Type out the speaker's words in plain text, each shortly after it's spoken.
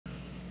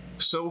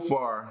So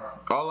far,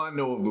 all I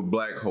know of a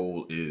black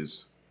hole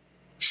is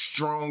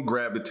strong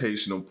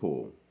gravitational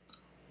pull.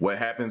 What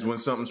happens when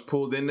something's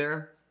pulled in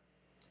there?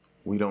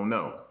 We don't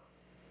know.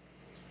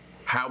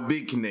 How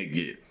big can they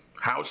get?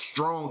 How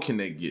strong can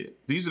they get?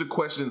 These are the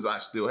questions I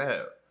still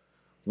have.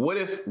 What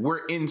if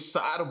we're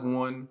inside of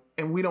one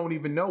and we don't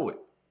even know it?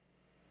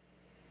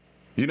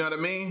 You know what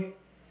I mean?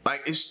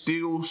 Like, it's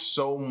still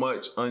so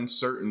much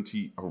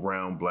uncertainty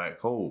around black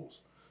holes.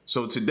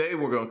 So today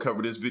we're going to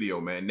cover this video,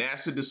 man.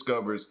 NASA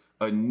discovers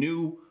a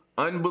new,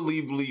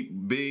 unbelievably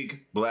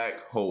big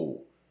black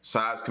hole.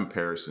 Size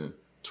comparison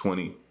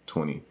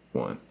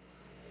 2021.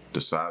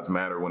 Does size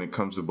matter when it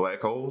comes to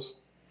black holes?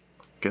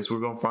 Guess we're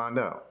going to find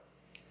out.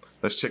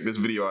 Let's check this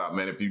video out,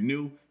 man. If you're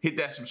new, hit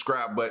that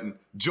subscribe button.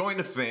 Join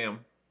the fam.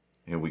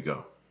 Here we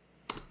go.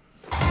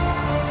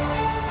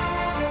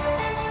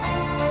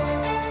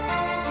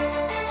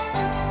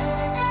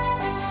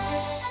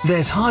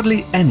 There's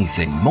hardly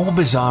anything more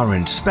bizarre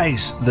in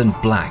space than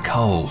black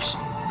holes.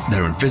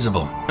 They're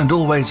invisible and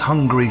always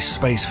hungry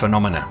space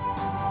phenomena.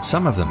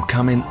 Some of them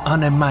come in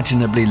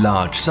unimaginably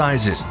large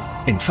sizes.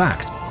 In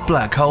fact,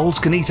 black holes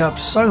can eat up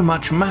so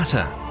much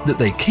matter that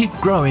they keep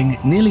growing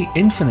nearly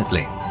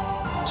infinitely.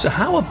 So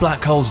how are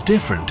black holes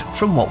different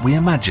from what we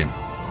imagine?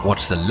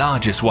 What's the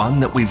largest one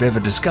that we've ever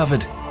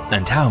discovered?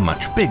 And how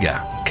much bigger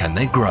can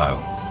they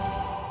grow?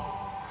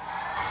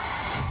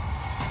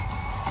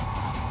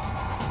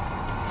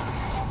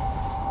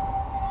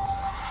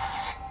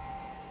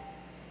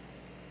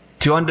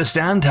 To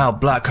understand how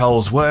black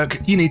holes work,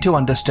 you need to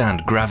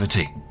understand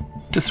gravity.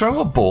 To throw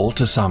a ball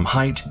to some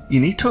height, you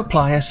need to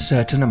apply a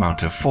certain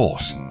amount of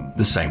force.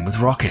 The same with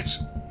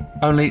rockets.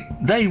 Only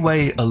they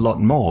weigh a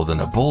lot more than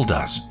a ball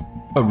does.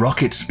 A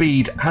rocket's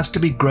speed has to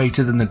be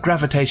greater than the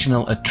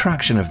gravitational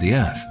attraction of the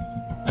Earth.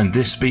 And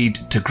this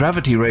speed to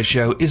gravity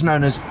ratio is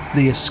known as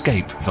the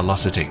escape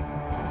velocity.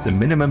 The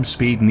minimum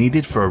speed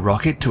needed for a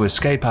rocket to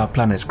escape our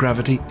planet's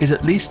gravity is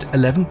at least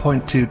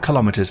 11.2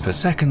 kilometers per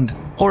second,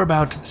 or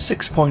about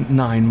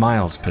 6.9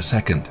 miles per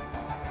second.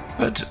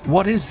 But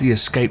what is the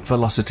escape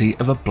velocity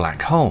of a black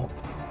hole?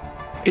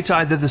 It's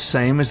either the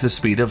same as the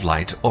speed of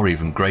light or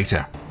even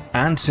greater.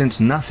 And since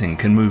nothing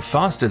can move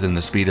faster than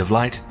the speed of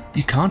light,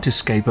 you can't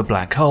escape a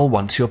black hole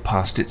once you're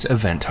past its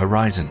event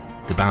horizon,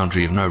 the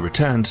boundary of no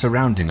return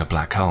surrounding a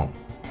black hole.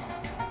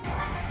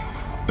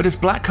 But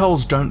if black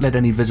holes don't let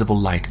any visible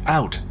light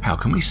out, how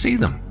can we see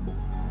them?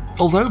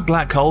 Although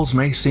black holes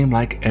may seem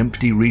like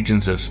empty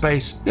regions of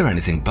space, they're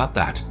anything but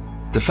that.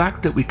 The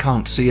fact that we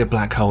can't see a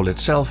black hole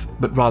itself,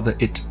 but rather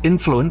its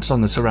influence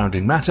on the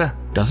surrounding matter,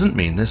 doesn't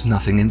mean there's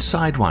nothing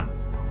inside one.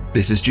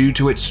 This is due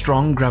to its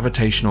strong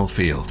gravitational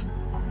field.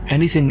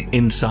 Anything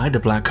inside a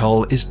black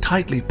hole is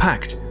tightly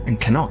packed and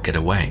cannot get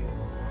away.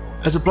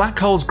 As a black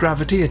hole's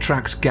gravity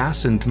attracts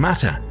gas and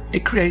matter,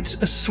 it creates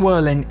a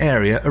swirling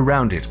area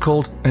around it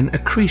called an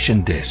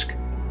accretion disk.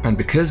 And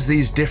because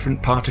these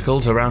different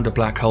particles around a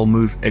black hole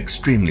move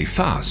extremely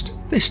fast,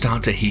 they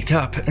start to heat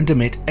up and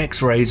emit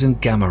X-rays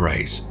and gamma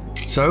rays.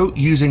 So,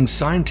 using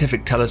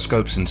scientific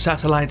telescopes and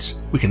satellites,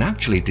 we can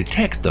actually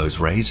detect those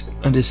rays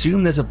and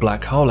assume there's a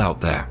black hole out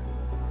there.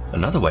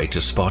 Another way to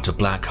spot a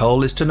black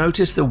hole is to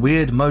notice the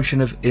weird motion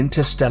of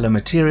interstellar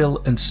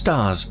material and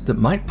stars that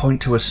might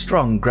point to a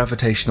strong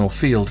gravitational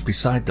field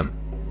beside them.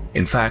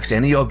 In fact,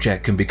 any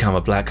object can become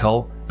a black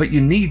hole, but you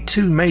need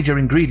two major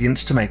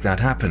ingredients to make that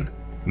happen: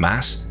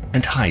 mass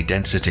and high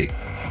density.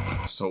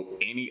 So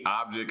any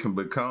object can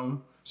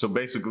become, so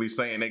basically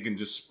saying they can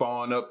just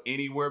spawn up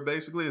anywhere,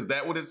 basically? Is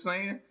that what it's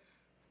saying?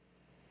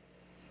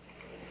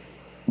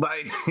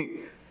 Like,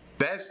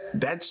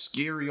 that's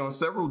scary on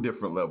several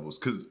different levels,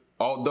 because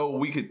although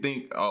we could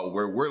think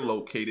where we're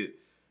located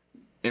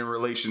in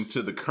relation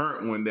to the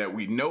current one that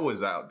we know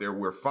is out there,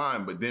 we're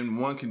fine. But then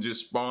one can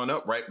just spawn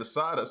up right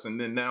beside us. And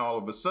then now all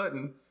of a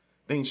sudden,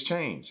 things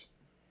change.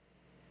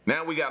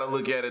 Now we got to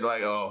look at it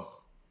like, oh,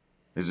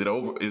 is it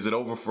over? Is it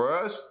over for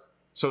us?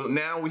 So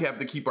now we have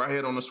to keep our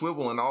head on a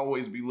swivel and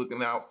always be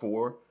looking out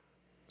for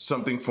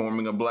something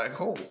forming a black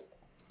hole.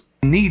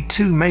 You need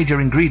two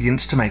major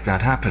ingredients to make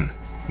that happen: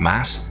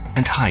 mass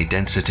and high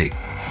density.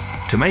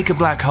 To make a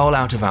black hole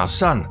out of our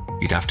sun,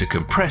 you'd have to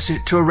compress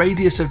it to a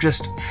radius of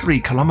just 3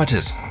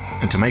 kilometers.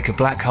 And to make a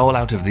black hole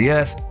out of the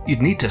Earth,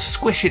 you'd need to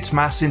squish its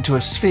mass into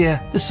a sphere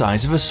the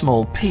size of a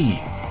small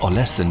pea, or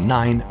less than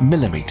 9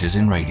 millimeters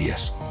in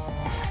radius.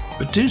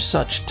 But do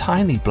such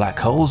tiny black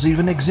holes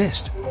even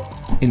exist?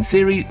 In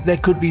theory, there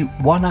could be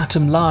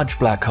one-atom large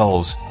black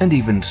holes and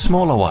even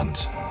smaller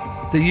ones.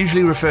 They're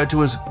usually referred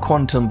to as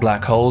quantum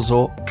black holes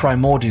or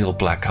primordial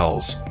black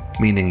holes,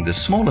 meaning the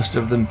smallest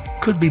of them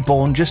could be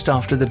born just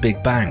after the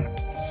Big Bang.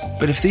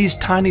 But if these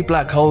tiny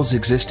black holes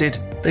existed,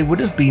 they would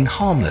have been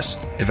harmless,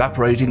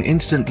 evaporating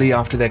instantly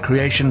after their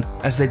creation,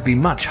 as they'd be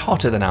much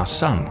hotter than our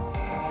sun.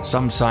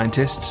 Some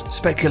scientists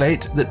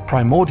speculate that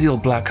primordial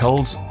black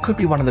holes could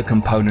be one of the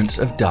components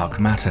of dark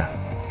matter.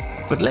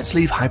 But let's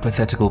leave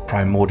hypothetical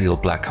primordial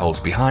black holes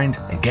behind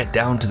and get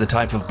down to the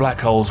type of black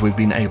holes we've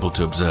been able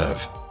to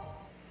observe.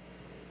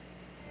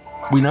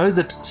 We know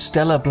that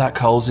stellar black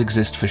holes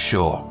exist for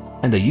sure.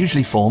 and they're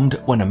usually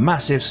formed when a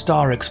massive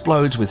star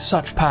explodes with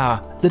such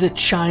power that it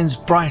shines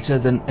brighter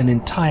than an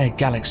entire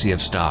galaxy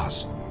of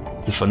stars.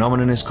 The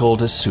phenomenon is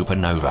called a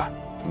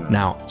supernova.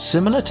 Now,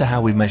 similar to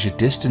how we measure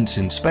distance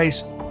in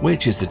space,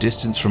 which is the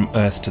distance from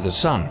Earth to the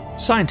Sun,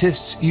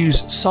 scientists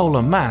use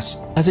solar mass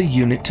as a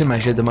unit to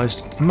measure the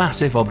most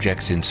massive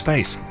objects in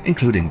space,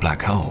 including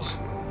black holes.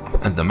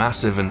 And the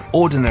mass of an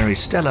ordinary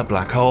stellar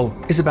black hole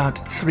is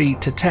about 3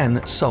 to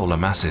 10 solar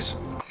masses.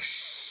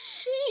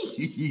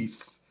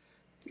 Jeez.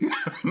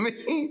 I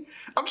mean,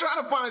 I'm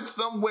trying to find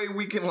some way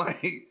we can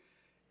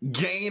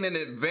gain an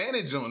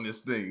advantage on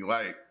this thing.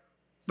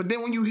 But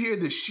then when you hear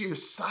the sheer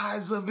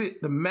size of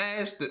it, the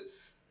mass,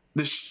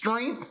 the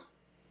strength,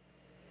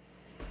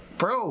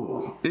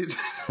 bro, it's,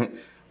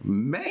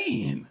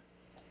 man.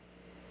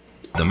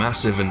 The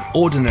mass of an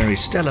ordinary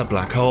stellar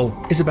black hole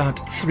is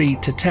about 3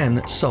 to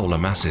 10 solar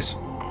masses.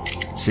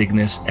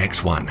 Cygnus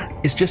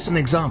X1 is just an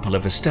example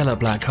of a stellar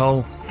black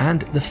hole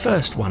and the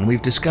first one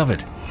we've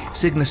discovered.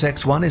 Cygnus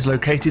X1 is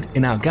located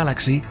in our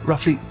galaxy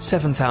roughly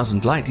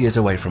 7,000 light-years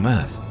away from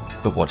Earth.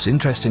 But what's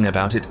interesting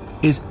about it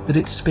is that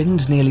it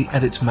spins nearly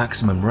at its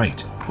maximum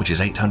rate, which is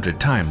 800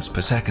 times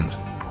per second.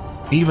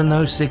 Even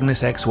though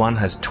Cygnus X1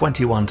 has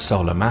 21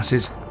 solar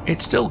masses,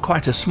 it's still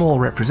quite a small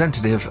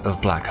representative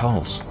of black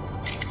holes.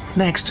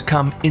 Next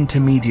come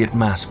intermediate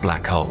mass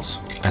black holes,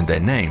 and their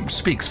name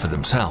speaks for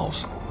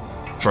themselves.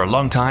 For a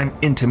long time,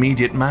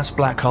 intermediate mass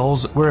black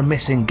holes were a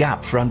missing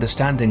gap for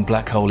understanding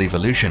black hole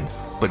evolution,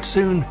 but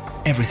soon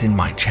everything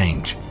might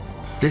change.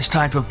 This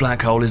type of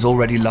black hole is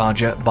already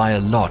larger by a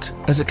lot,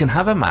 as it can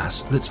have a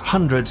mass that's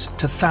hundreds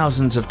to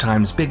thousands of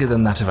times bigger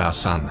than that of our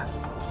Sun.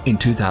 In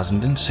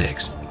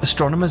 2006,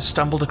 astronomers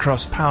stumbled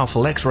across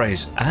powerful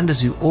X-rays, and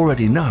as you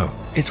already know,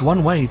 it's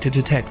one way to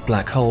detect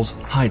black holes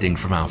hiding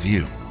from our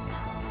view.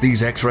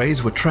 These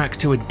X-rays were tracked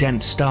to a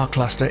dense star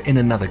cluster in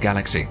another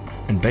galaxy,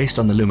 and based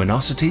on the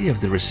luminosity of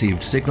the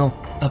received signal,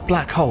 a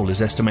black hole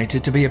is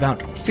estimated to be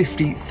about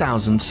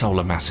 50,000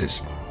 solar masses.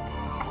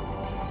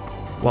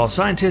 While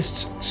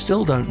scientists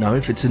still don't know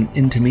if it's an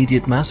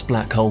intermediate mass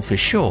black hole for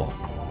sure,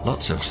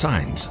 lots of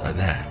signs are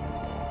there.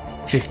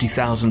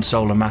 50,000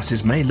 solar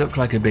masses may look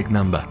like a big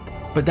number,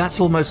 but that's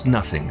almost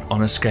nothing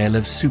on a scale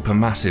of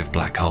supermassive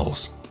black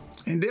holes.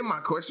 And then my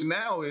question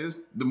now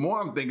is, the more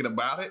I'm thinking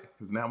about it,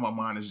 because now my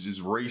mind is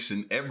just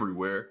racing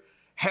everywhere,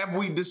 have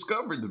we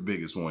discovered the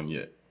biggest one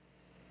yet?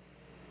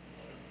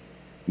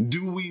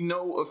 Do we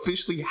know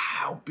officially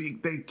how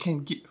big they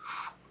can get?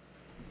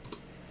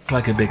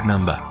 Like a big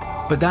number,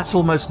 but that's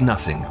almost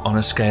nothing on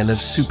a scale of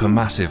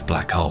supermassive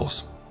black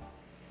holes.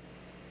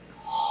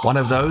 One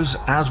of those,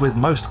 as with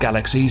most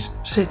galaxies,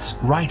 sits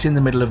right in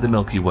the middle of the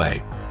Milky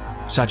Way.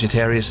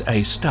 Sagittarius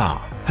A star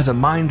has a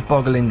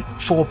mind-boggling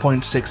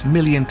 4.6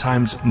 million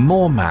times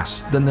more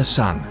mass than the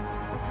Sun.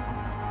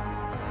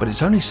 But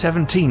it's only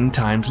 17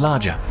 times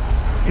larger.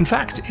 In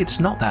fact, it's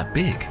not that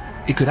big.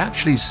 It could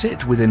actually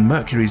sit within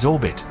Mercury's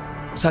orbit.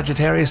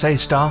 Sagittarius A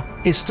star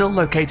is still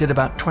located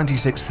about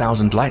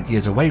 26,000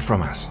 light-years away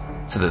from us,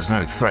 so there's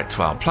no threat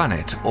to our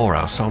planet or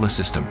our solar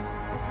system.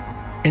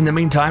 In the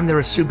meantime, there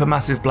are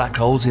supermassive black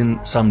holes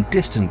in some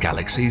distant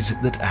galaxies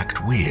that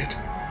act weird.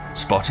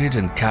 Spotted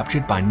and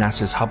captured by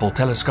NASA's Hubble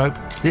telescope,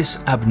 this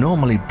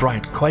abnormally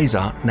bright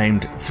quasar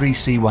named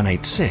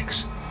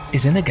 3C186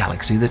 is in a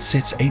galaxy that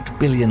sits 8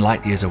 billion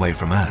light-years away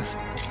from Earth.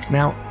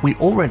 Now, we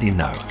already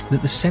know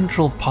that the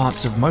central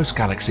parts of most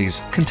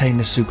galaxies contain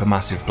a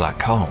supermassive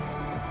black hole.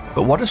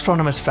 But what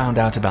astronomers found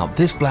out about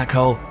this black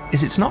hole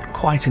is it's not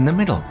quite in the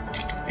middle.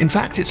 In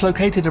fact, it's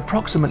located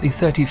approximately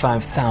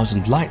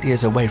 35,000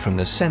 light-years away from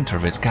the center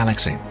of its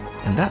galaxy,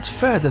 and that's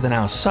further than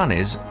our Sun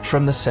is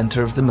from the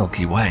center of the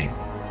Milky Way.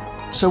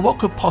 So what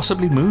could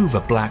possibly move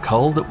a black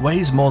hole that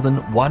weighs more than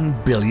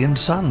 1 billion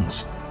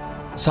suns?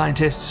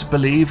 Scientists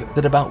believe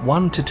that about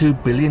 1 to 2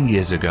 billion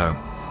years ago,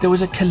 there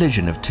was a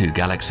collision of two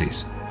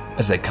galaxies.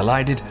 As they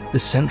collided, the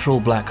central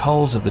black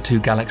holes of the two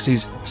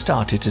galaxies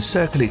started to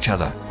circle each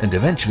other and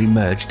eventually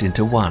merged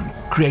into one,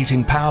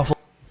 creating powerful...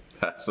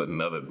 That's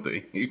another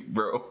thing,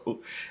 bro.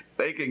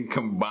 They can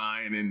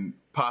combine and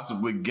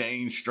possibly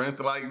gain strength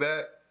like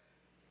that.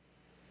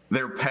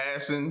 They're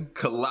passing,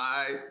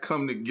 collide,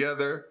 come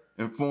together,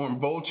 and form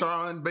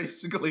Voltron,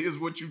 basically, is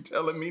what you're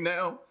telling me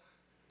now?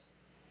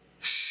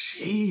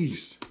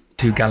 Jeez.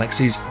 Two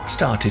galaxies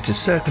started to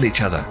circle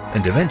each other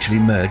and eventually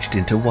merged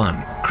into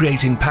one,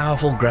 creating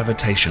powerful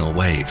gravitational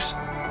waves.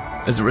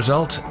 As a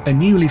result, a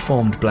newly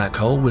formed black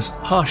hole was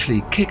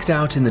harshly kicked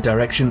out in the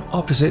direction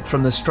opposite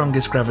from the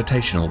strongest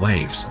gravitational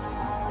waves.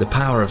 The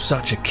power of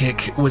such a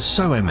kick was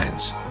so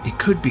immense, it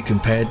could be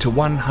compared to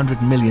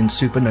 100 million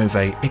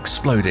supernovae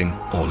exploding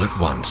all at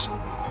once.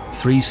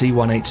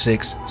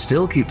 3C186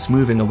 still keeps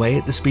moving away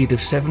at the speed of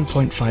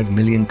 7.5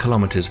 million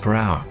kilometers per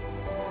hour.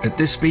 At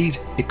this speed,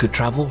 it could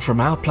travel from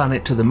our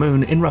planet to the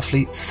Moon in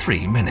roughly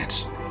 3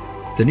 minutes.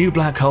 The new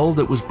black hole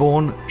that was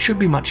born should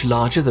be much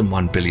larger than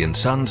 1 billion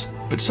suns,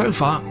 but so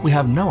far we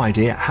have no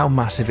idea how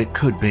massive it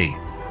could be.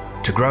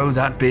 To grow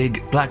that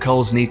big, black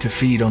holes need to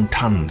feed on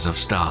tons of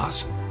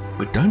stars.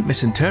 But don't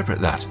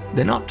misinterpret that.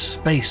 They're not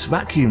space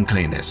vacuum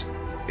cleaners.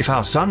 If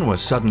our sun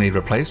was suddenly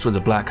replaced with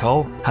a black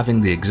hole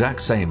having the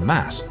exact same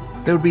mass,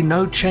 there would be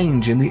no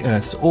change in the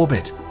Earth's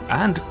orbit,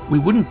 and we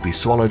wouldn't be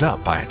swallowed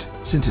up by it,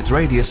 since its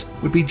radius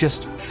would be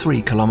just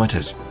 3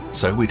 kilometers,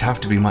 so we'd have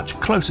to be much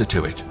closer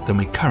to it than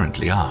we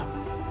currently are.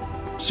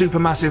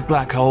 Supermassive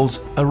black holes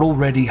are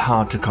already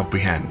hard to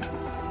comprehend,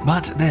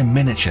 but they're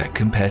miniature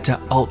compared to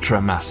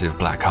ultramassive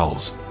black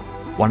holes.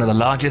 One of the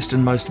largest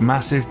and most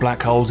massive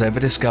black holes ever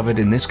discovered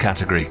in this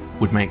category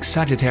would make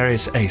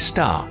Sagittarius A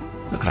star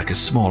look like a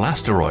small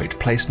asteroid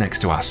placed next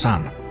to our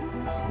Sun.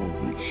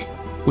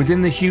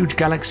 Within the huge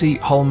galaxy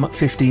Holm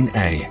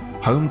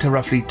 15A, home to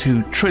roughly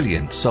 2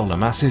 trillion solar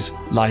masses,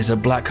 lies a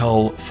black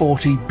hole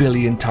 40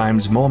 billion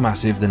times more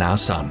massive than our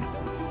Sun.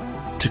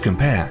 To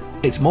compare,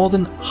 it's more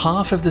than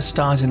half of the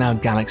stars in our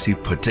galaxy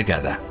put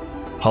together.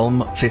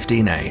 Holm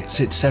 15A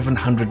sits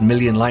 700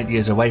 million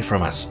light-years away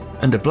from us,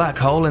 and a black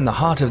hole in the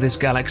heart of this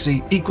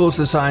galaxy equals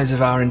the size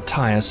of our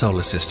entire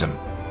solar system.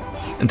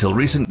 Until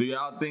recent... Do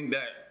y'all think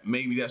that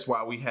maybe that's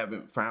why we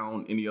haven't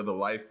found any other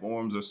life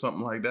forms or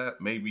something like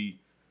that? Maybe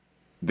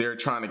they're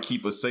trying to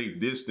keep a safe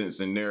distance,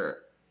 and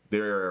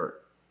their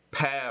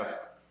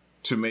path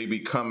to maybe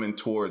coming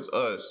towards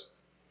us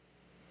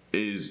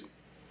is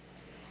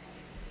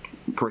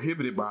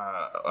prohibited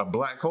by a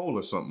black hole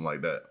or something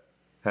like that.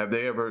 Have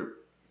they ever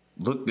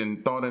looked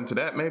and thought into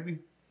that maybe?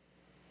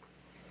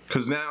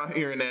 Because now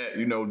hearing that,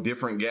 you know,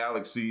 different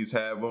galaxies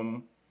have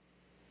them,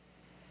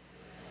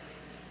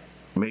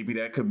 maybe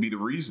that could be the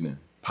reasoning.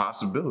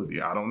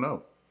 Possibility, I don't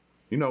know.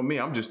 You know me,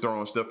 I'm just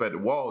throwing stuff at the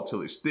wall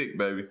till it stick,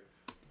 baby.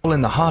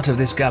 In the heart of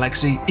this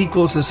galaxy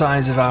equals the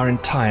size of our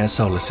entire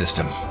solar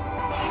system.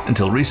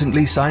 Until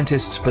recently,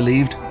 scientists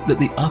believed that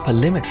the upper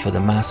limit for the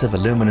mass of a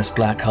luminous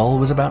black hole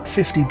was about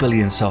 50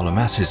 billion solar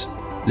masses.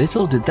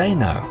 Little did they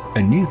know,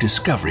 a new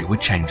discovery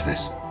would change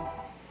this.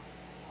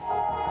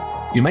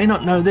 You may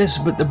not know this,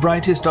 but the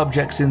brightest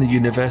objects in the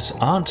universe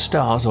aren't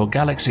stars or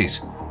galaxies.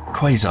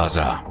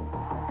 Quasars are.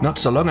 Not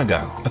so long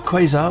ago, a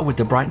quasar with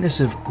the brightness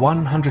of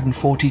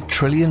 140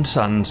 trillion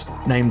suns,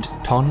 named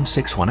TON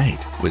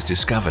 618, was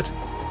discovered.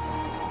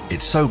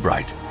 It's so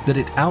bright that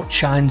it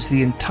outshines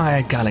the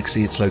entire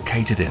galaxy it's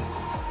located in,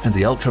 and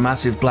the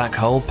ultramassive black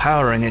hole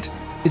powering it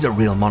is a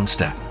real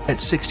monster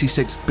at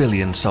 66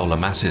 billion solar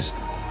masses,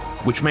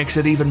 which makes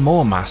it even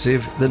more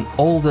massive than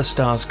all the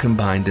stars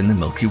combined in the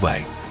Milky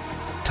Way.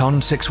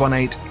 TON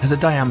 618 has a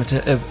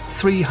diameter of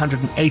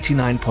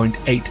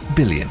 389.8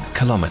 billion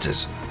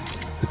kilometers.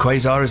 The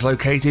quasar is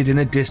located in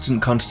a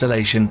distant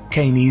constellation,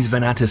 Canes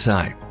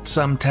Venatici,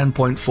 some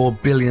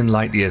 10.4 billion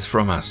light-years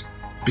from us.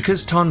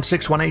 Because TON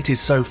 618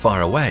 is so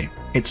far away,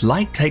 its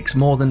light takes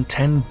more than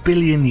 10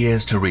 billion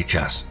years to reach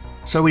us.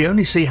 So we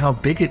only see how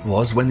big it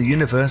was when the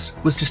universe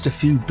was just a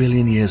few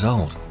billion years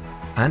old.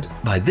 And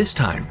by this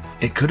time,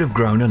 it could have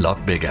grown a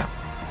lot bigger.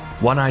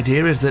 One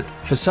idea is that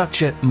for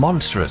such a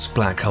monstrous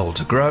black hole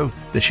to grow,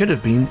 there should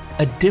have been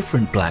a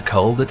different black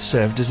hole that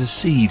served as a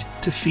seed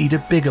to feed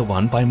a bigger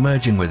one by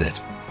merging with it.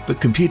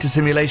 But computer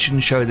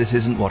simulations show this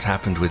isn't what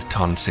happened with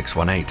TON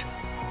 618.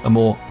 A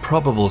more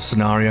probable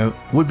scenario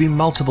would be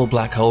multiple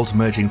black holes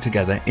merging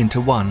together into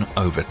one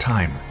over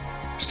time.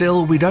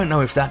 Still, we don't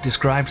know if that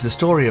describes the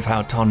story of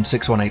how TON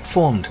 618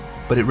 formed,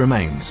 but it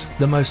remains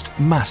the most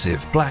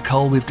massive black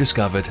hole we've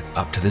discovered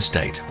up to this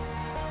date.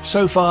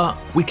 So far,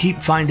 we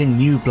keep finding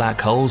new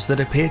black holes that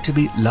appear to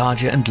be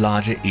larger and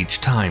larger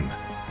each time,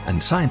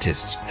 and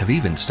scientists have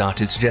even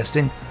started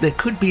suggesting there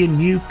could be a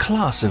new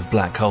class of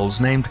black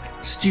holes named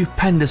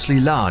stupendously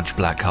large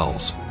black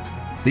holes.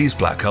 These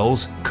black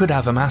holes could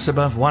have a mass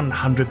above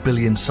 100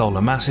 billion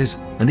solar masses,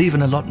 and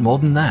even a lot more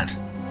than that.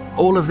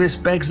 All of this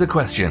begs the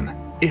question,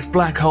 if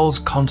black holes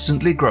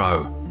constantly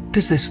grow,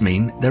 does this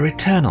mean they're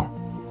eternal?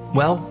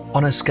 Well,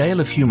 on a scale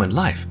of human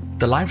life,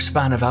 the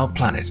lifespan of our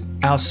planet,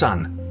 our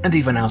sun, and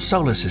even our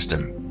solar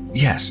system,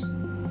 yes.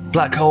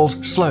 Black holes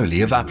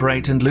slowly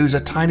evaporate and lose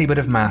a tiny bit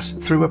of mass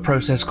through a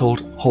process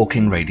called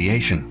Hawking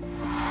radiation.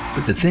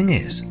 But the thing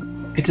is,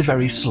 it's a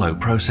very slow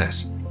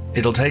process.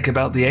 It'll take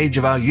about the age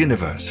of our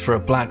universe for a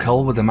black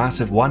hole with a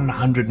mass of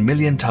 100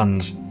 million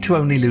tons to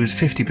only lose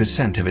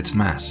 50% of its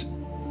mass.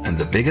 And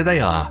the bigger they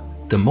are,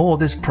 the more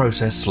this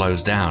process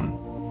slows down.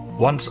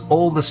 Once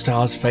all the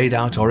stars fade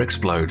out or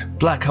explode,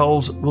 black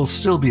holes will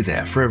still be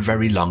there for a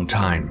very long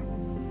time.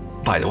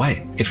 By the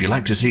way, if you'd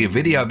like to see a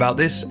video about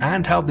this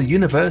and how the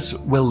universe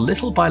will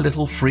little by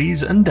little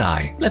freeze and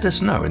die, let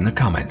us know in the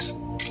comments.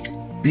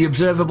 The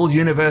observable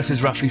universe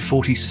is roughly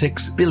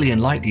 46 billion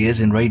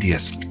light-years in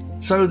radius,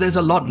 so there's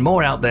a lot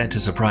more out there to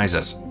surprise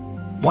us.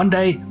 One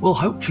day, we'll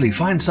hopefully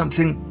find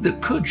something that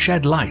could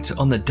shed light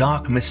on the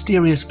dark,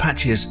 mysterious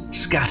patches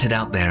scattered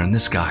out there in the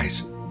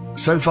skies.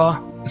 So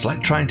far, it's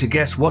like trying to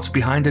guess what's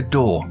behind a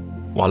door,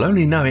 while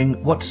only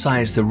knowing what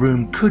size the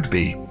room could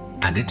be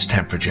and its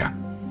temperature.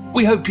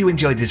 We hope you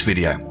enjoyed this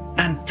video,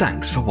 and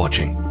thanks for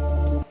watching.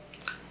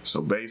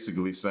 So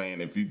basically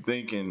saying, if you're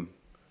thinking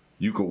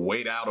you could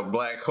wait out a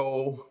black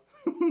hole,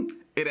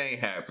 it ain't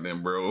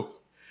happening, bro.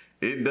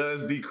 It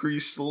does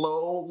decrease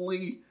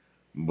slowly,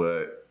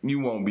 but you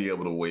won't be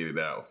able to wait it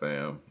out,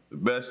 fam. The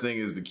best thing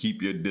is to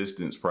keep your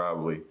distance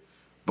probably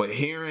But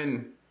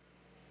hearing,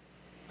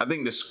 I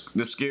think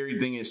the scary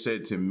thing it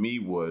said to me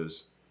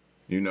was,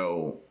 you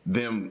know,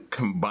 them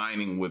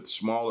combining with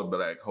smaller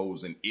black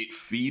holes and it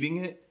feeding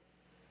it,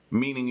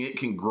 meaning it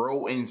can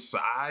grow in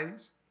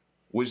size,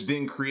 which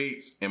then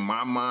creates, in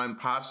my mind,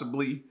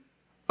 possibly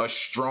a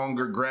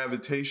stronger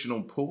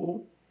gravitational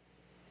pull.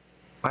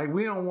 Like,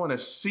 we don't want to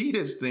see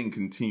this thing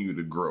continue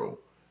to grow,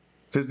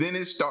 because then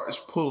it starts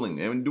pulling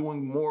and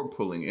doing more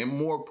pulling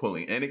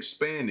and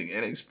expanding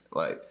and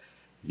like,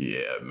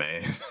 yeah,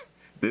 man,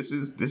 this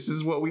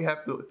is what we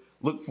have to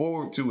look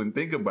forward to and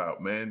think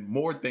about, man.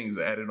 More things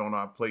added on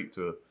our plate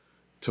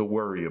to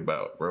worry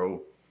about,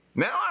 bro.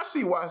 Now I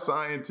see why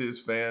scientists,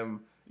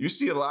 fam, you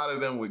see a lot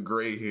of them with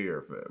gray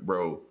hair, fam,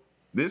 bro.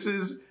 This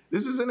is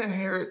an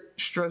inherent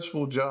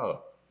stressful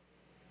job.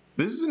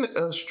 This is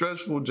a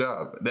stressful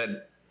job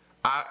that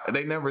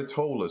they never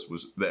told us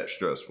was that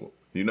stressful.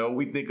 You know,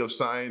 we think of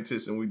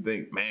scientists and we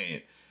think,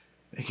 man,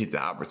 they get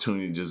the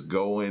opportunity to just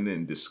go in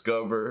and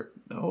discover.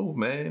 No,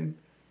 man,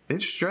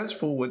 it's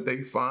stressful what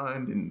they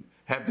find and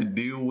have to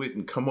deal with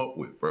and come up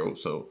with, bro.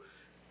 So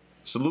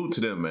salute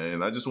to them,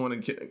 man. I just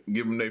want to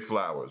give them their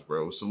flowers,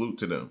 bro. Salute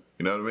to them.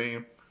 You know what I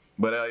mean?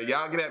 But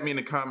y'all get at me in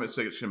the comment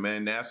section,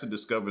 man. NASA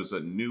discovers a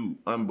new,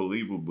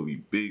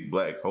 unbelievably big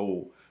black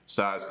hole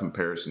size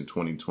comparison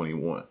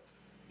 2021.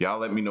 Y'all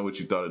let me know what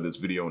you thought of this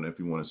video, and if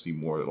you want to see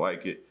more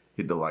like it,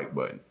 hit the like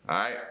button. All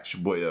right? It's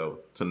your boy L.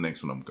 Till the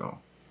next one, I'm gone.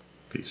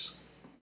 Peace.